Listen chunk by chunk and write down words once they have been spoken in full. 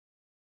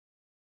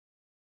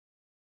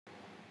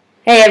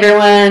Hey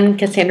everyone,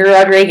 Cassandra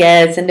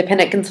Rodriguez,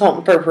 independent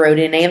consultant for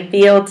Rodan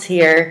Fields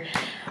here.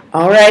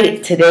 All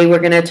right, today we're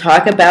going to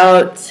talk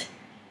about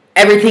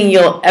everything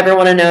you'll ever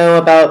want to know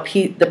about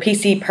the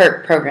PC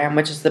Perk program,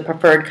 which is the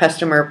Preferred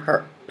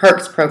Customer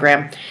Perks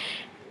program.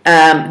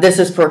 This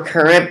is for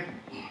current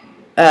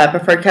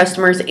preferred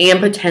customers and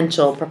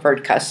potential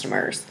preferred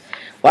customers.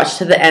 Watch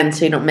to the end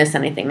so you don't miss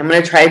anything. I'm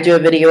going to try to do a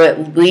video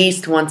at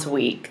least once a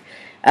week,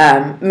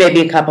 maybe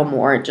a couple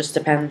more. It just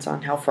depends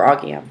on how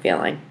froggy I'm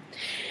feeling.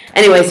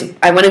 Anyways,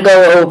 I want to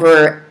go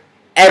over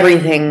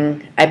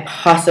everything I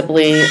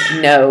possibly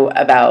know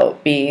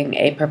about being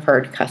a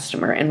preferred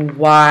customer and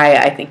why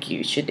I think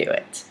you should do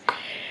it.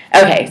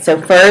 Okay, so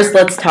first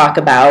let's talk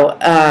about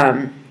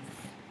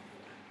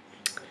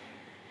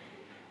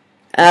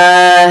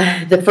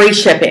the free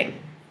shipping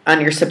on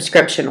your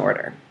subscription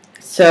order.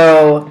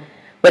 So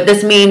what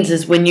this means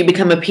is when you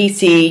become a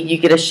PC, you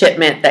get a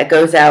shipment that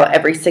goes out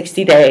every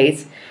 60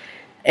 days,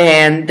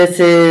 and this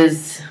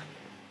is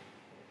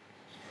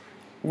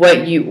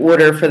what you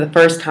order for the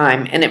first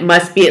time, and it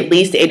must be at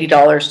least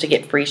 $80 to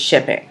get free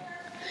shipping.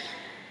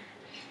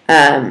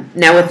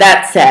 Now with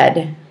that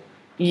said,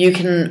 you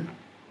can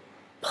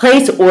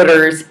place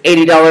orders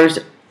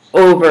 $80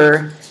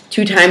 over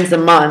 2 times a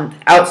month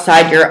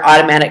outside your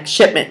automatic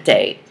shipment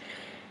date.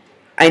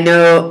 I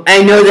know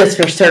this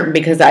for certain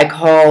because I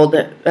called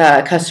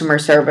customer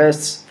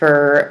service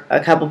for a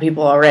couple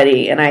people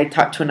already, and I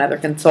talked to another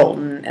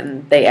consultant,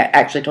 and they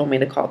actually told me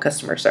to call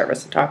customer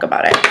service and talk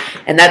about it.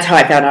 And that's how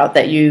I found out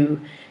that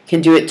you can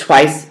do it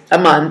twice a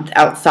month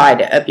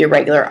outside of your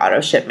regular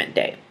auto shipment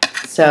date.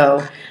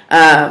 So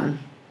now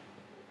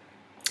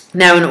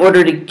in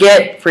order to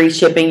get free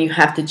shipping, you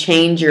have to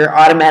change your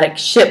automatic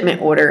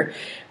shipment order,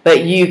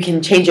 but you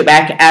can change it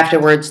back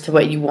afterwards to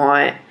what you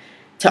want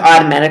to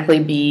automatically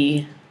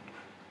be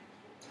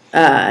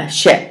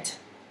shipped.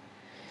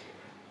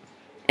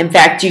 In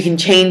fact, you can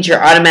change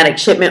your automatic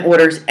shipment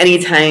orders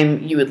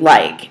anytime you would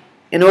like.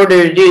 In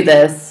order to do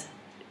this,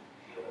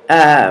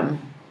 to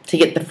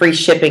get the free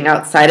shipping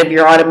outside of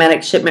your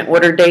automatic shipment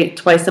order date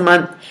twice a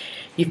month,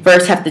 you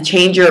first have to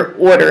change your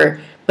order,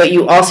 but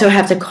you also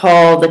have to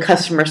call the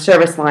customer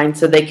service line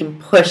so they can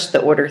push the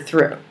order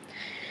through.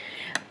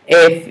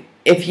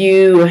 If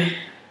you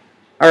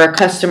are a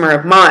customer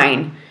of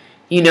mine,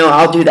 you know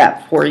I'll do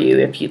that for you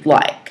if you'd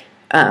like.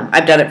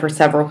 I've done it for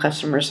several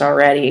customers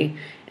already,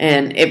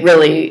 and it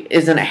really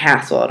isn't a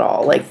hassle at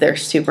all. Like, they're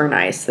super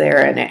nice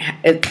there, and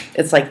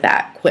it's like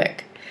that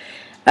quick.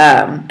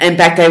 In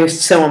fact, I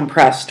was so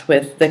impressed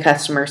with the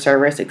customer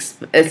service,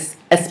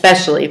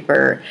 especially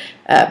for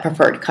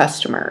preferred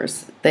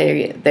customers.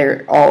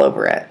 They're all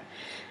over it.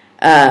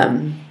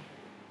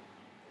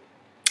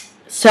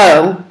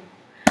 So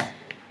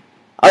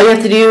all you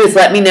have to do is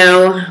let me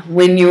know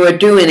when you are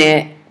doing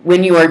it.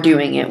 When you want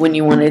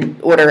to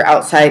order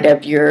outside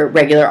of your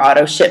regular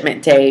auto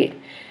shipment date,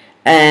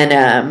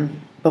 and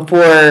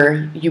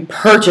before you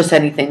purchase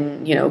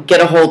anything,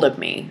 get a hold of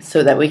me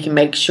so that we can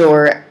make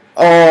sure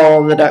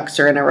all the ducks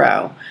are in a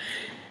row.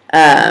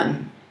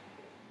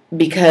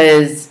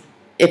 Because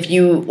if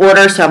you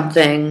order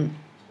something,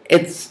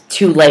 it's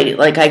too late.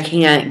 Like, I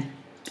can't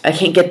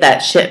get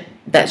that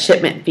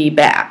shipment fee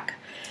back.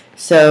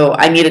 So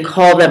I need to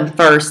call them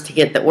first to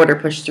get the order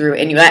pushed through,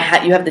 and you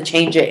have to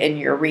change it in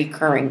your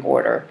recurring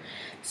order.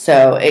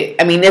 So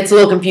it's a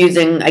little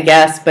confusing, I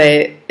guess,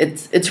 but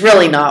it's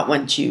really not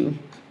once you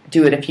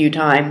do it a few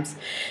times.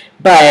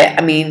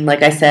 But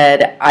like I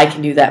said, I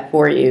can do that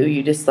for you.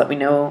 You just let me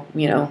know.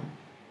 I'll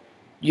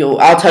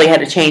tell you how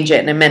to change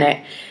it in a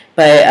minute.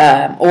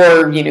 But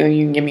or you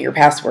can give me your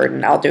password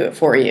and I'll do it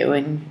for you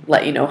and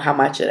let you know how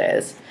much it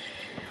is.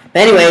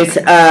 But anyways,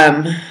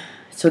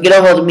 so get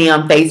a hold of me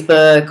on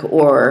Facebook,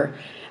 or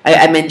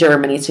I'm in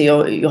Germany,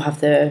 so you'll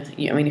have to, if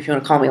you want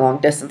to call me long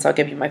distance, I'll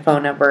give you my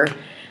phone number.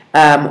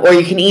 Or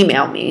you can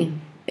email me.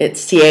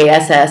 It's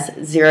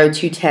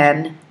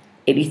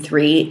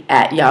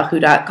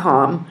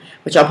cass021083@yahoo.com,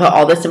 which I'll put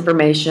all this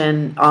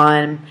information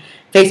on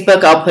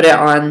Facebook. I'll put it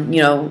on,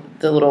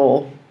 the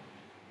little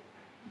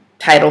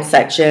title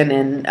section,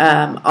 and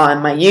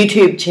on my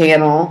YouTube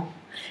channel,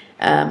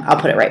 I'll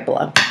put it right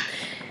below.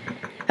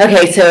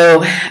 Okay,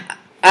 so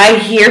I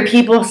hear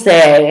people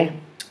say,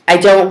 I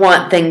don't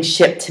want things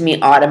shipped to me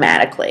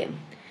automatically.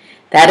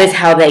 That is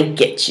how they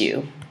get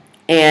you.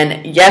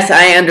 And yes,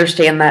 I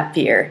understand that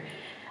fear.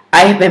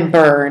 I have been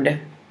burned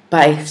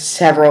by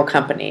several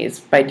companies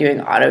by doing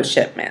auto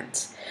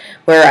shipments,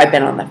 where I've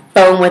been on the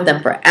phone with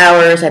them for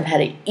hours. I've had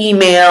to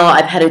email.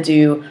 I've had to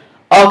do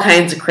all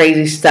kinds of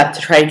crazy stuff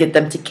to try to get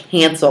them to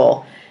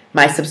cancel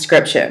my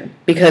subscription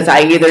because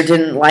I either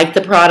didn't like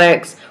the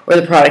products or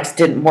the products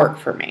didn't work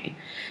for me.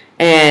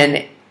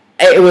 And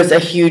it was a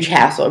huge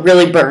hassle. It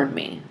really burned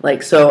me.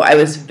 So I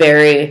was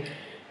very,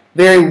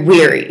 very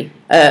weary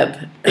of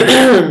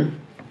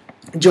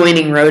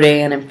joining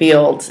Rodan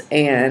Fields,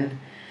 and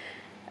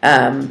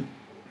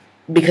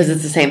because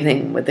it's the same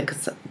thing with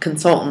the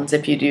consultants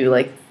if you do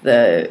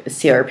the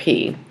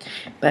CRP.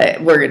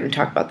 But we're going to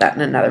talk about that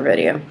in another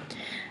video.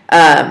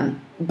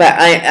 but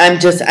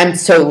I'm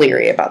so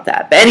leery about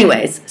that. But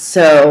anyways,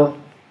 so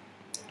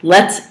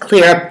let's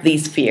clear up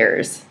these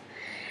fears.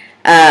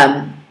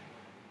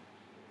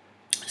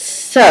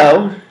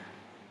 So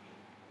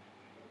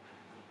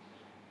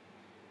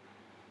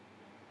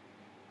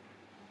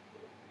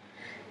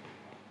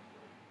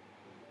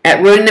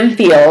at Rodan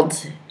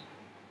Fields,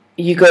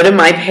 you go to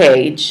my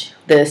page,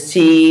 the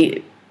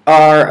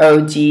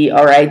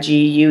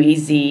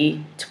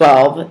CRODRIGUEZ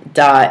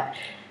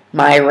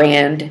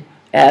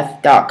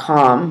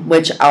 12.myrandf.com,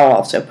 which I'll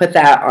also put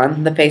that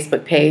on the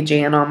Facebook page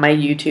and on my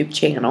YouTube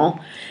channel.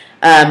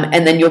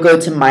 And then you'll go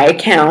to my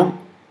account.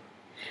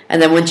 And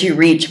then once you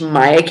reach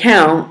my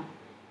account,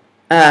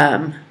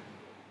 sorry,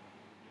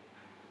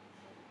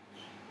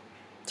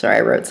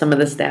 I wrote some of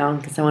this down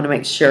because I want to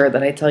make sure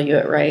that I tell you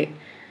it right.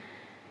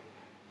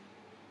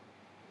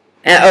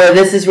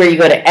 This is where you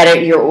go to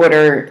edit your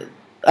order,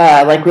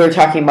 like we were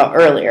talking about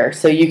earlier.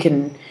 So you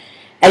can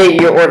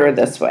edit your order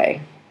this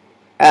way.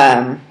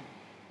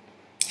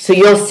 So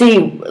you'll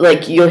see,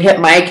 like, you'll hit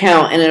my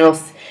account, and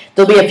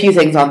there'll be a few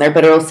things on there,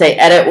 but it'll say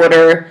edit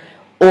order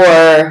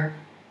or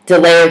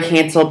delay or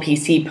cancel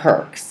PC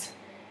perks.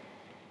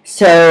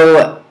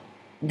 So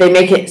they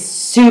make it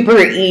super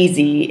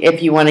easy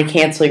if you want to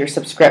cancel your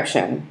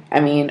subscription. I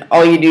mean,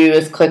 all you do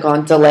is click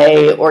on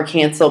delay or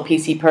cancel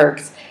PC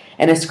perks,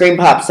 and a screen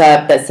pops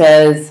up that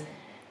says,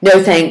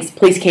 no thanks,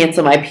 please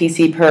cancel my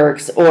PC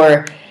perks,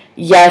 or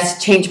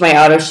yes, change my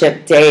auto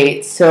ship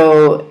date.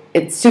 So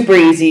it's super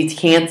easy to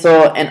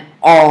cancel and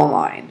all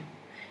online.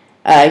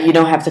 You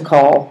don't have to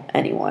call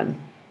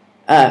anyone.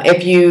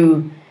 If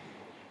you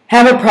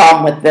have a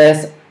problem with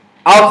this,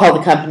 I'll call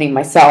the company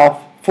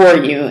myself for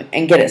you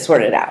and get it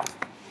sorted out.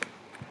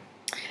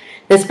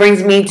 This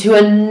brings me to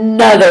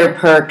another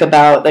perk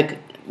about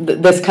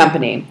this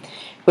company,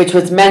 which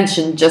was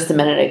mentioned just a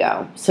minute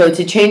ago. So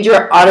to change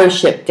your auto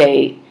ship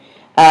date,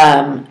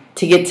 to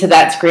get to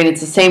that screen,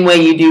 it's the same way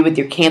you do with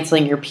your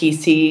canceling your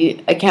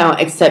PC account,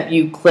 except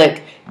you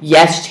click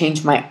yes,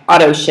 change my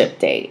auto ship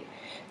date.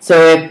 So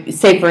if,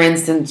 say for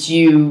instance,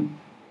 you're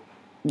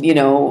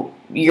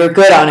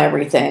good on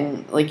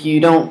everything, like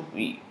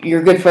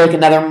you're good for like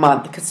another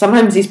month, because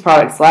sometimes these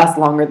products last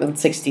longer than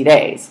 60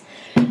 days.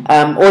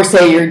 Or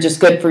say you're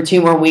just good for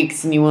 2 more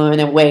weeks and you want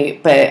to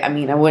wait, but I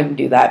mean, I wouldn't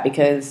do that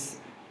because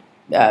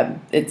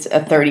it's a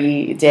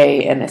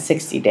 30-day and a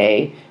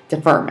 60-day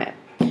deferment.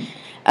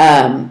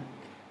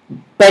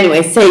 But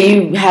anyway, say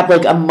you have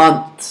like a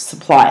month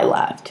supply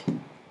left.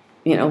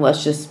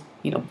 Let's just,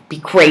 be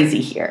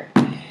crazy here.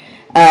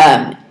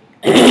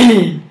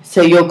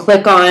 So you'll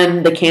click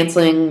on the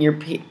canceling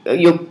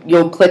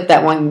you'll click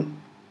that one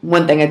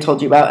thing I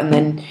told you about, and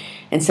then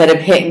instead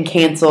of hit and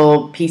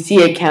cancel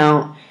PC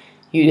account,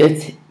 you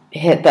just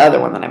hit the other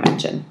one that I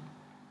mentioned.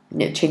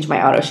 Change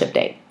my auto ship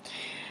date.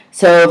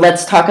 So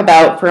let's talk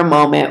about for a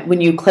moment, when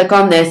you click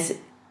on this,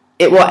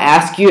 it will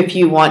ask you if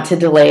you want to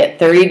delay it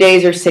 30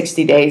 days or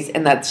 60 days,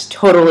 and that's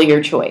totally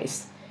your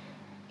choice.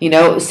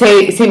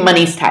 Say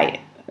money's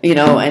tight,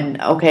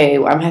 and okay,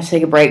 I'm going to have to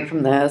take a break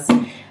from this.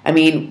 I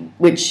mean,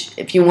 which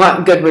if you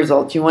want good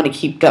results, you want to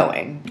keep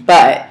going.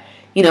 But,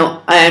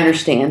 I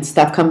understand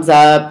stuff comes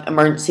up,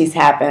 emergencies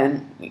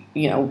happen,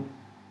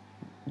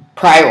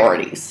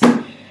 priorities.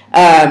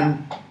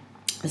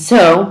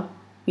 So,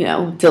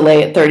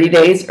 delay it 30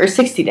 days or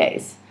 60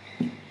 days.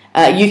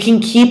 You can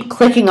keep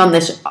clicking on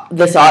this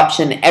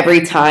option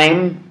every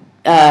time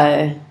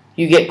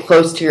you get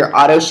close to your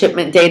auto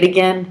shipment date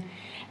again.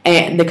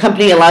 And the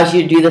company allows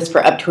you to do this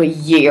for up to a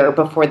year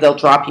before they'll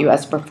drop you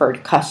as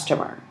preferred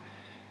customer.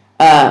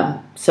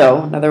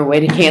 So another way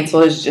to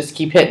cancel is just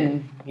keep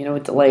hitting, a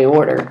delay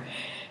order.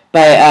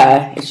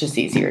 But it's just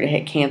easier to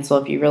hit cancel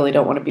if you really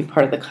don't want to be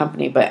part of the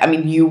company. But, I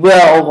mean, you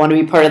will want to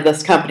be part of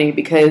this company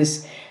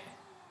because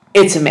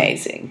it's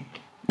amazing.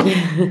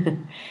 Okay.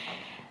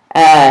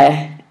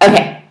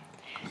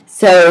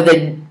 So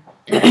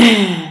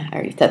I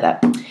already said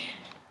that.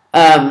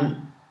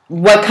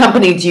 What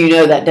company do you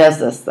know that does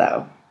this,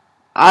 though?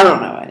 I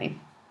don't know any.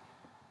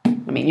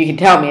 I mean, you can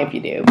tell me if you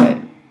do,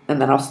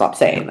 and then I'll stop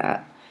saying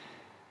that.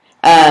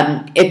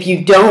 If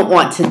you don't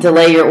want to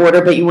delay your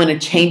order, but you want to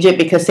change it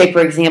because, say,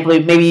 for example,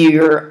 maybe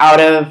you're out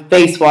of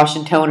face wash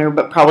and toner,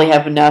 but probably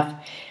have enough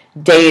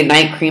day and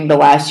night cream to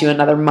last you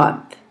another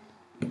month.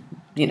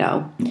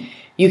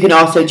 You can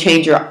also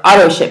change your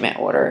auto shipment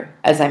order,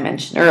 as I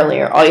mentioned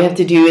earlier. All you have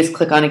to do is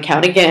click on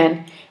account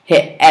again,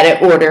 hit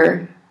edit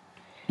order.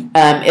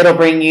 It'll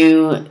bring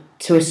you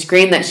to a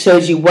screen that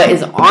shows you what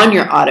is on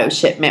your auto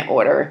shipment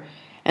order.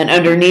 And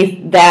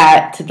underneath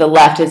that, to the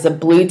left, is a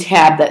blue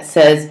tab that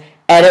says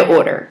edit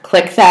order.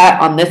 Click that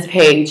on this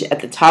page at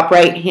the top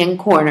right-hand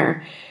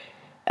corner.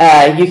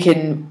 You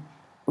can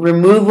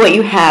remove what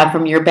you have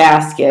from your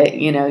basket.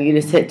 You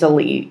just hit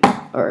delete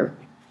or,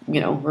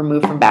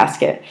 remove from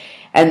basket.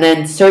 And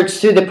then search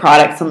through the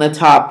products on the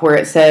top where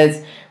it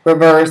says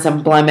reverse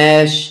and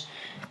blemish,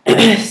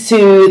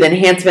 soothe,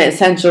 enhancement,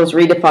 essentials,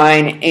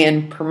 redefine,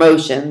 and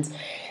promotions.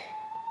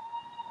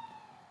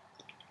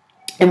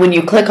 And when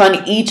you click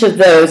on each of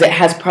those, it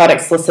has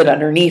products listed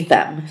underneath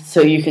them.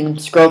 So you can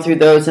scroll through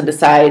those and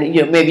decide,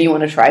 maybe you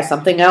want to try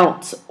something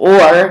else,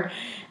 or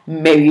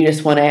maybe you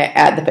just want to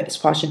add the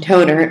face wash and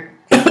toner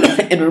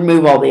and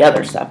remove all the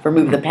other stuff,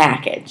 remove the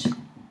package.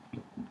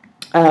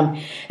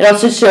 It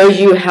also shows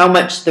you how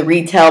much the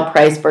retail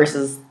price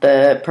versus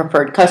the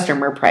preferred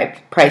customer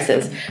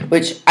prices,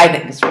 which I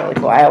think is really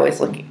cool. I always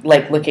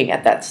like looking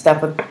at that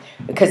stuff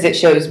because it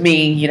shows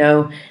me,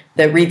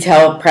 the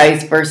retail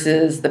price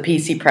versus the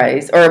PC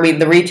price,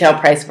 the retail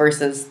price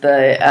versus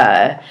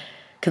the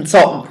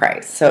consultant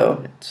price.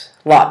 So it's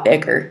a lot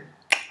bigger,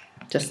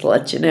 just to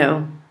let you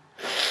know.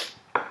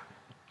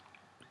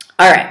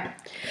 All right.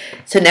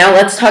 So now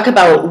let's talk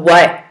about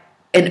when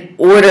an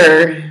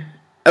order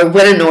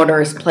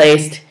is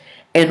placed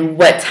and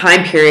what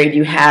time period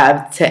you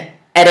have to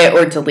edit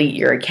or delete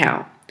your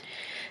account.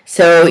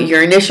 So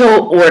your initial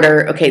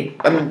order, we're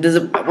going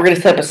to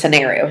set up a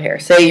scenario here.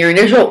 Say your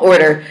initial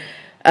order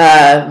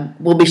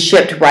will be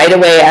shipped right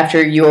away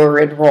after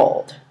you're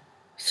enrolled.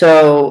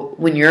 So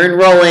when you're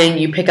enrolling,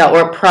 you pick out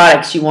what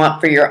products you want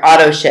for your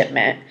auto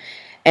shipment,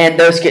 and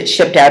those get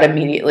shipped out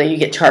immediately. You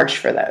get charged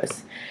for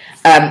those.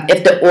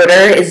 If the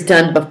order is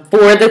done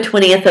before the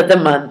 20th of the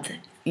month,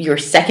 your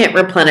second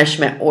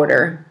replenishment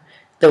order,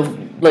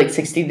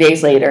 60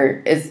 days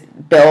later, is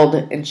billed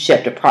and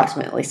shipped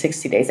approximately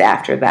 60 days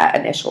after that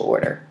initial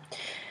order.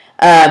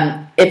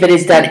 If it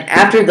is done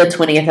after the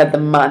 20th of the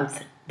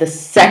month, the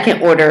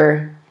second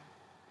order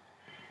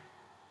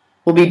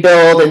will be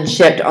billed and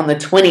shipped on the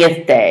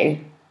 20th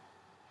day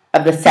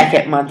of the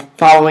second month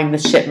following the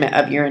shipment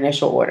of your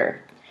initial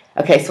order.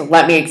 Okay, so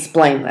let me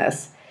explain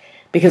this.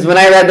 Because when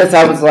I read this,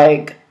 I was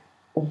like,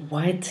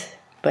 what?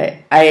 But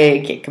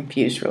I get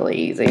confused really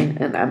easy,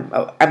 and I'm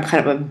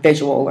kind of a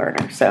visual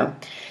learner,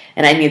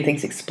 and I need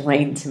things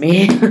explained to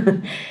me.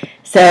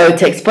 So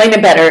to explain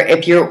it better,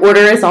 if your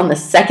order is on the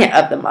second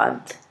of the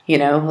month,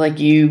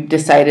 you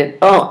decided,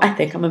 I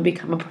think I'm going to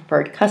become a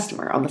preferred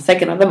customer on the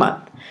second of the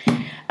month,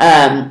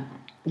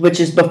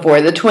 which is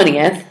before the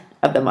 20th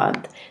of the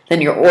month,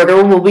 then your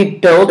order will be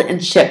billed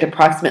and shipped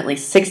approximately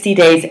 60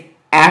 days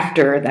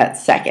after that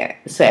second.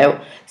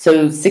 So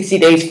 60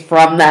 days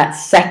from that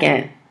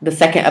second, the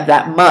second of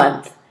that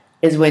month,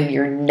 is when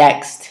your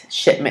next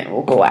shipment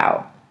will go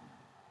out.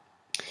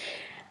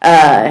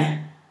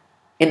 And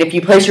if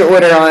you place your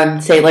order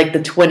on, say, the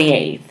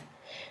 28th,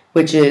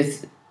 which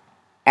is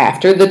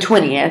after the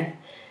 20th,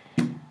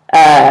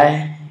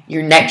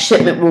 your next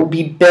shipment will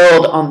be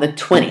billed on the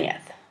 20th.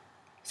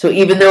 So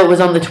even though it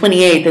was on the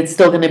 28th, it's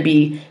still going to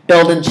be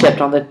billed and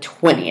shipped on the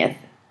 20th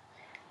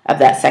of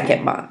that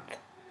second month.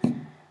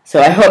 So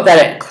I hope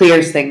that it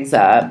clears things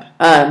up.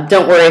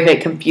 Don't worry if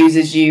it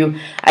confuses you.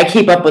 I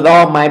keep up with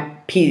all my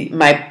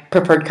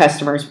preferred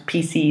customers,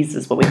 PCs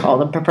is what we call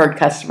them, preferred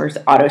customers,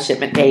 auto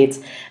shipment dates,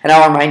 and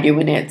I'll remind you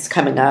when it's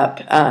coming up.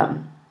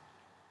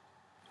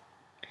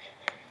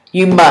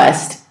 You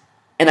must,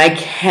 and I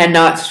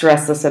cannot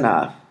stress this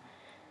enough,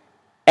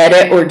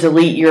 edit or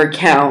delete your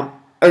account,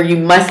 or you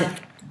must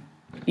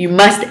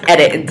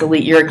edit and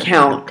delete your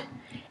account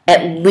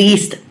at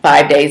least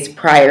 5 days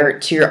prior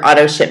to your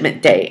auto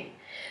shipment date.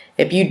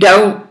 If you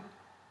don't,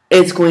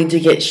 it's going to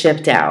get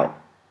shipped out.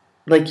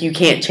 You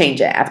can't change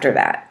it after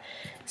that.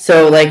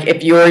 So,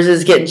 if yours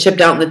is getting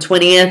shipped out on the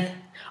 20th,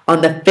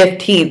 on the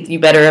 15th, you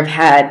better have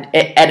had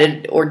it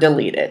edited or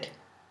deleted.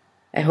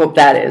 I hope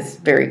that is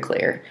very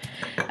clear.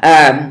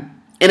 And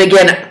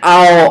again,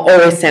 I'll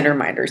always send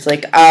reminders.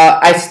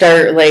 I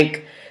start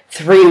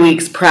 3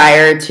 weeks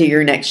prior to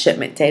your next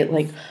shipment date.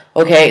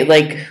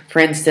 For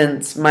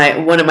instance,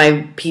 one of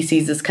my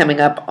PCs is coming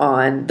up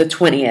on the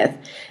 20th,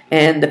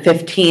 and the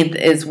 15th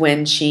is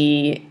when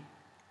she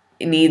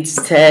needs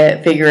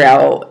to figure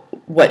out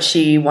what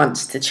she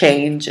wants to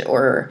change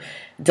or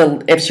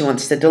if she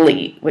wants to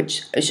delete,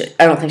 which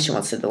I don't think she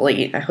wants to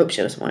delete. I hope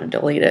she doesn't want to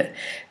delete it.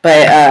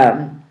 But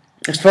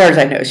as far as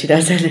I know, she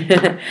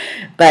doesn't.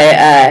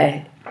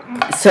 But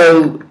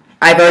so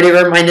I've already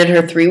reminded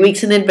her 3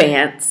 weeks in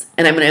advance,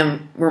 and I'm going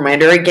to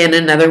remind her again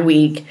another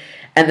week.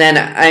 And then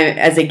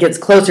as it gets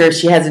closer, if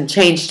she hasn't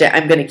changed it,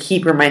 I'm going to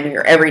keep reminding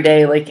her every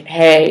day,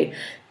 hey,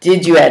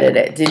 did you edit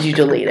it? Did you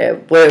delete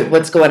it?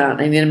 What's going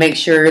on? I need to make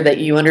sure that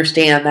you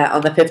understand that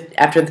on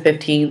after the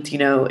 15th,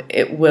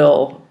 it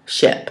will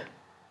ship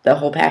the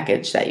whole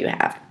package that you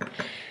have.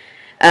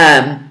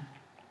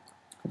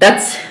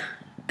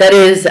 That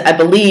is, I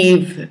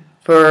believe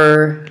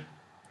that's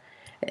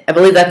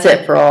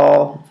it for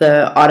all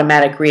the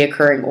automatic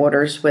reoccurring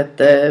orders with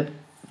the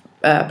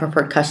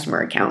preferred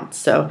customer accounts.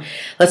 So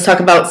let's talk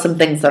about some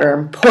things that are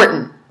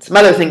important, some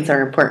other things that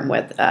are important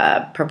with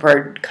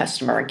preferred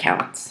customer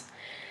accounts.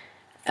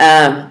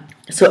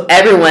 So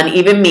everyone,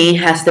 even me,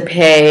 has to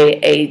pay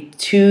a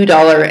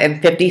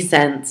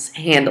 $2.50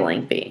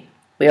 handling fee.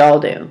 We all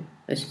do.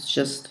 It's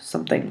just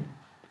something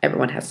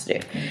everyone has to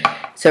do.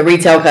 So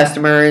retail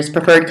customers,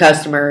 preferred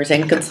customers,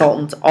 and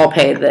consultants all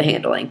pay the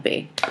handling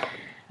fee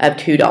of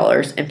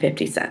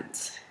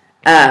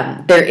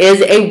 $2.50. There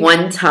is a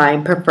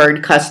one-time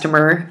preferred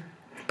customer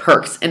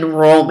Perks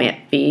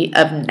enrollment fee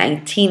of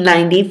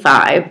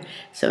 $19.95,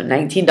 so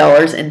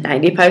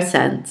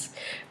 $19.95.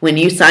 When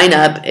you sign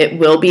up, it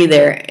will be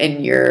there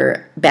in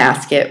your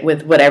basket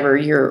with whatever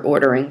you're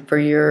ordering for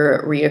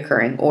your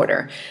reoccurring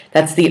order.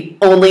 That's the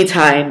only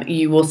time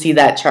you will see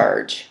that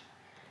charge.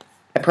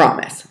 I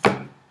promise.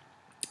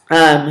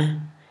 I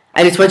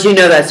just want you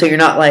to know that so you're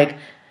not like,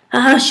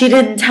 she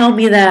didn't tell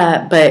me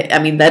that. But, I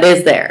mean, that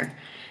is there.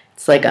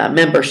 It's like a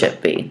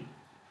membership fee.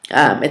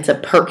 It's a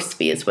perks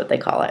fee is what they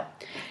call it.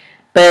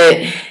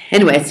 But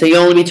anyway, so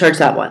you'll only be charged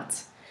that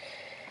once.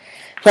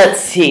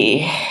 Let's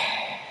see.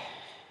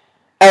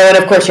 Oh, and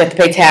of course you have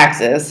to pay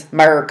taxes.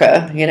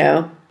 America,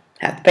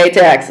 have to pay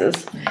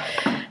taxes.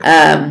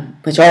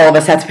 Which all of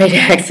us have to pay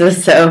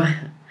taxes. So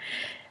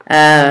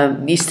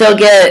you still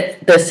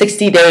get the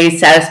 60-day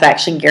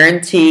satisfaction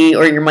guarantee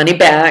or your money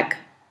back.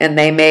 And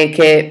they make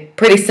it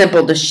pretty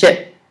simple to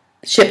ship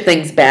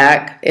things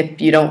back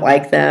if you don't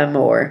like them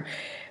or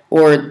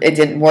it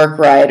didn't work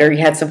right, or you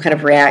had some kind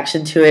of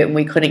reaction to it and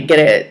we couldn't get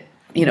it,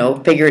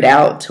 figured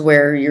out to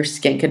where your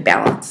skin could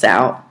balance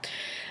out.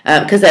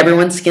 Because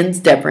everyone's skin's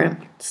different.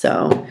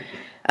 So,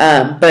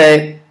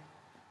 but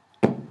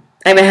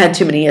I haven't had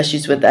too many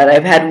issues with that.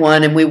 I've had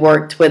one and we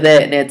worked with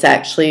it and it's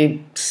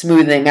actually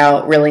smoothing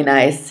out really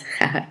nice.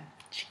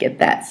 She get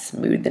that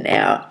smoothing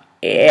out.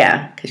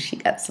 Yeah, because she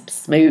got some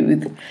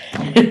smooth.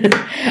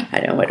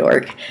 I know it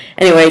work.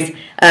 Anyways,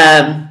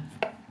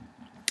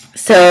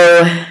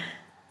 so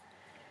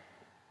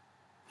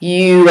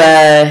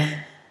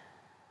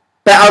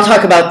but I'll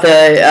talk about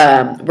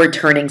the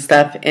returning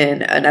stuff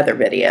in another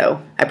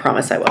video. I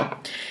promise I will.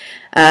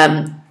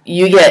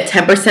 You get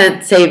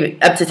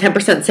 10% up to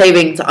 10%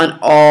 savings on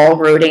all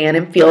Rodan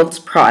and Fields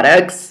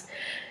products.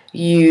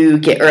 You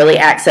get early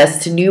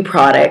access to new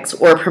products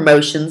or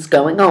promotions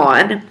going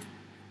on.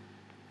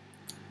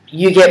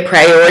 You get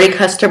priority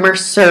customer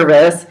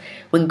service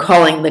when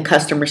calling the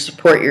customer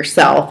support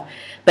yourself.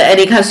 But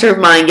any customer of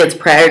mine gets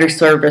priority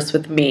service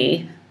with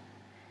me.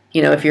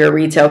 If you're a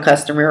retail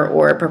customer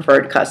or a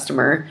preferred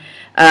customer.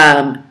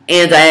 And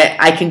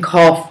I can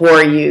call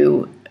for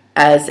you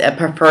as a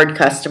preferred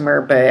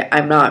customer, but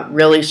I'm not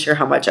really sure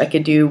how much I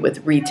could do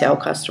with retail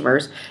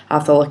customers. I'll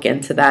have to look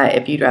into that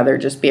if you'd rather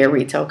just be a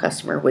retail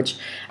customer, which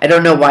I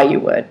don't know why you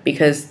would,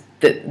 because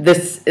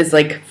this is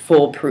like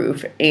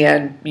foolproof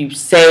and you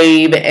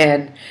save,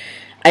 and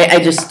I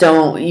just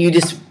don't,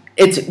 it's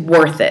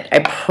worth it. I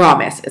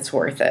promise it's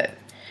worth it.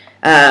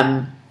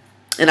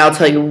 And I'll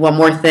tell you one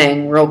more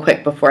thing real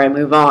quick before I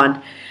move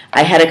on.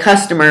 I had a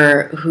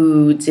customer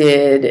who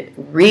did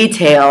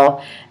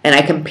retail, and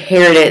I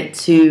compared it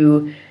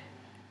to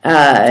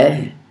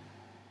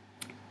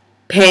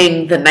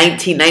paying the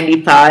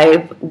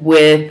 $19.95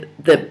 with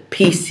the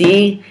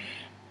PC,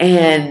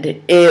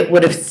 and it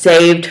would have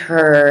saved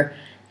her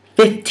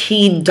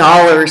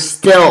 $15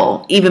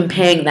 still, even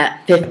paying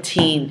that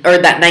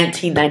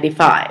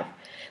 $19.95.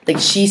 Like,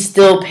 she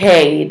still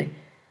paid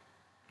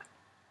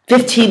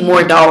 $15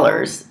 more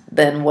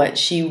than what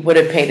she would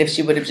have paid if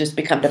she would have just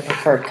become a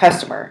preferred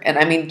customer. And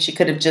I mean, she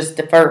could have just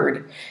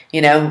deferred,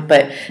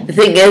 but the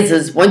thing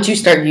is once you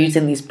start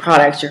using these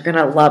products, you're going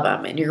to love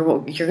them and you're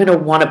going to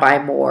want to buy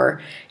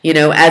more,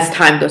 as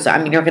time goes on.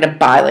 I mean, you're going to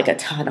buy like a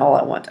ton all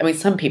at once. I mean,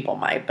 some people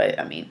might, but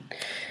I mean,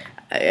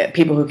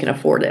 people who can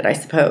afford it, I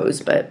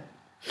suppose. But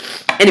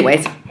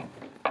anyways,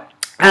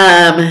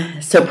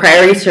 so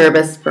priority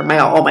service for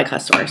all my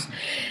customers.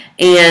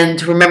 And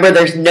remember,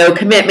 there's no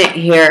commitment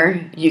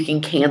here. You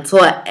can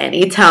cancel at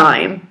any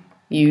time.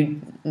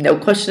 No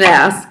question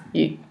asked.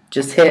 You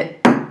just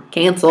hit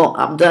cancel.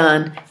 I'm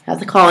done. You don't have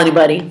to call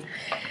anybody.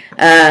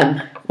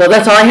 Well,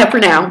 that's all I have for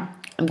now.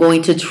 I'm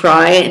going to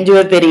try and do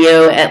a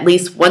video at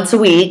least once a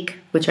week,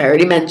 which I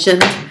already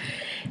mentioned.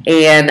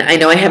 And I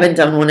know I haven't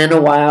done one in a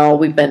while.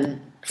 We've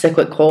been sick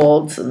with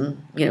colds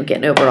and,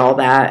 getting over all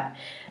that.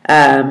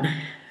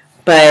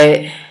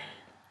 But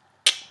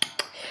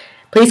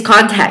please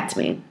contact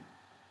me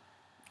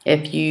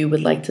if you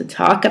would like to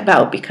talk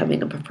about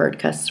becoming a preferred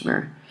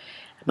customer.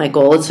 My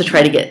goal is to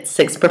try to get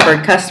 6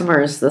 preferred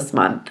customers this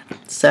month.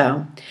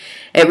 So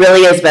it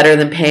really is better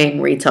than paying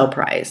retail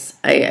price.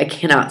 I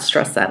cannot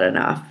stress that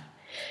enough.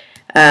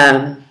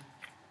 I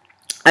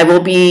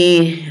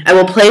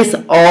will place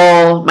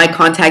all my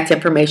contact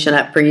information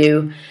up for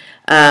you.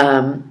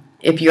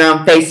 If you're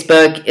on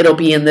Facebook, it'll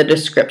be in the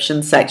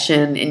description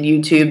section, and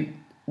YouTube,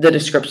 the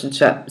description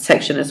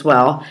section as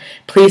well.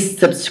 Please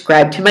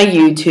subscribe to my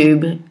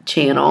YouTube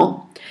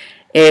channel.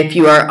 If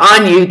you are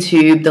on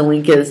YouTube, the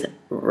link is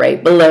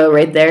right below,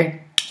 right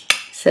there. It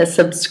says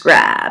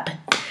subscribe.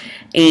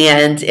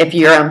 And if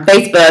you're on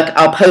Facebook,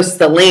 I'll post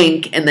the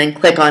link and then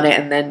click on it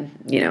and then,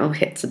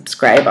 hit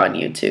subscribe on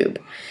YouTube.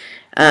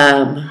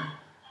 I'll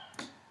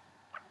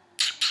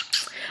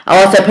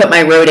also put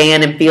my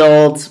Rodan and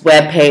Fields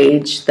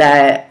webpage,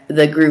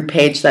 the group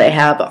page that I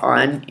have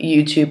on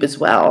YouTube as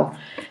well.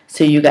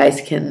 So you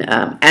guys can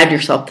add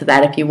yourself to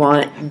that if you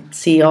want and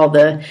see all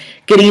the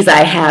goodies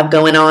I have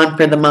going on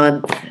for the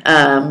month.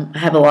 I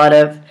have a lot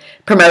of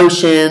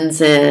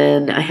promotions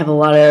and I have a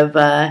lot of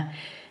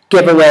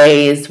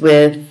giveaways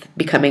with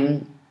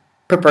becoming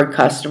preferred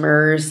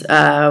customers.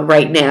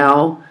 Right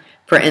now,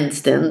 for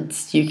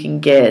instance, you can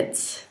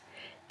get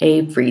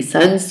a free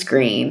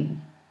sunscreen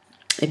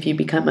if you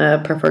become a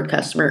preferred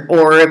customer,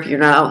 or if you're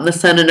not out in the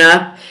sun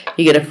enough,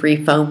 you get a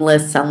free foaming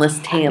sunless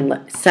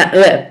tanner.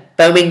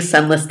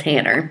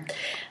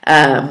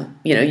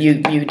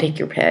 You take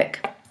your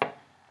pick.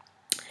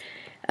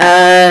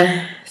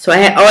 So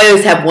I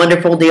always have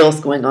wonderful deals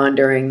going on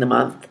during the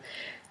month.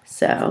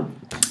 So,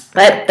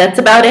 but that's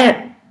about it,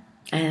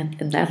 and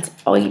that's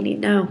all you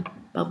need to know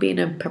about being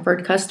a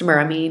preferred customer.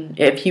 I mean,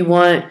 if you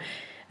want.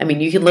 I mean,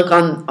 you can look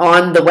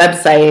on the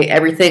website,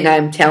 everything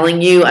I'm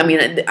telling you. I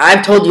mean,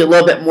 I've told you a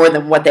little bit more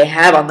than what they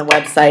have on the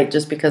website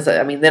just because,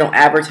 I mean, they don't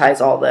advertise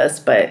all this,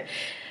 but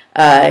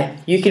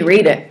you can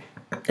read it.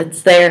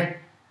 It's there.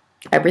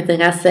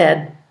 Everything I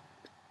said.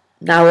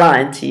 Not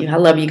lying to you. I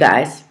love you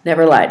guys.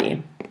 Never lie to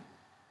you.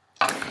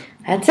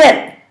 That's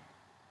it.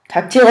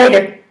 Talk to you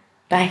later.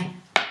 Bye.